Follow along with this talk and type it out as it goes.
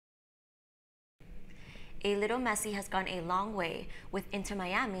A little Messi has gone a long way, with Inter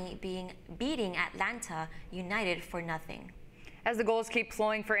Miami beating Atlanta United for nothing. As the goals keep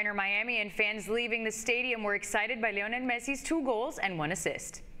flowing for Inter Miami and fans leaving the stadium were excited by Lionel Messi's 2 goals and 1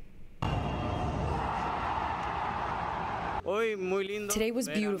 assist. Today was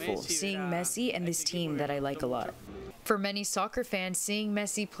beautiful, seeing Messi and this team that I like a lot. For many soccer fans, seeing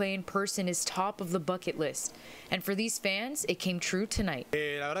Messi play in person is top of the bucket list. And for these fans, it came true tonight.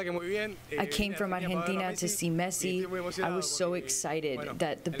 I came from Argentina to see Messi. I was so excited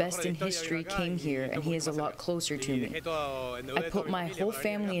that the best in history came here, and he is a lot closer to me. I put my whole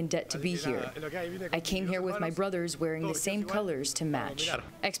family in debt to be here. I came here with my brothers wearing the same colors to match.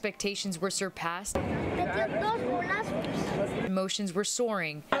 Expectations were surpassed. Emotions were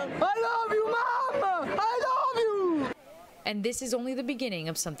soaring. I love you, Mama! I love you! And this is only the beginning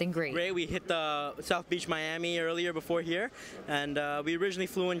of something great. We hit the South Beach, Miami earlier before here, and we originally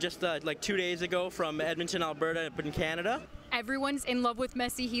flew in just like 2 days ago from Edmonton, Alberta, up in Canada. Everyone's in love with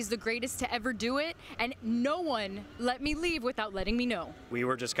Messi. He's the greatest to ever do it, and no one let me leave without letting me know. We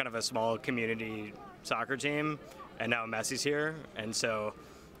were just kind of a small community soccer team, and now Messi's here, and so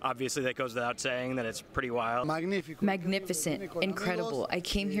obviously that goes without saying that it's pretty wild. Magnificent, incredible. I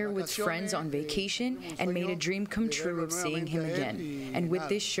came here with friends on vacation and made a dream come true of seeing him again. And with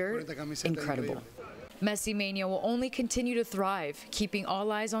this shirt, incredible. Messi Mania will only continue to thrive, keeping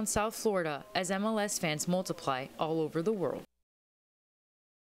all eyes on South Florida as MLS fans multiply all over the world.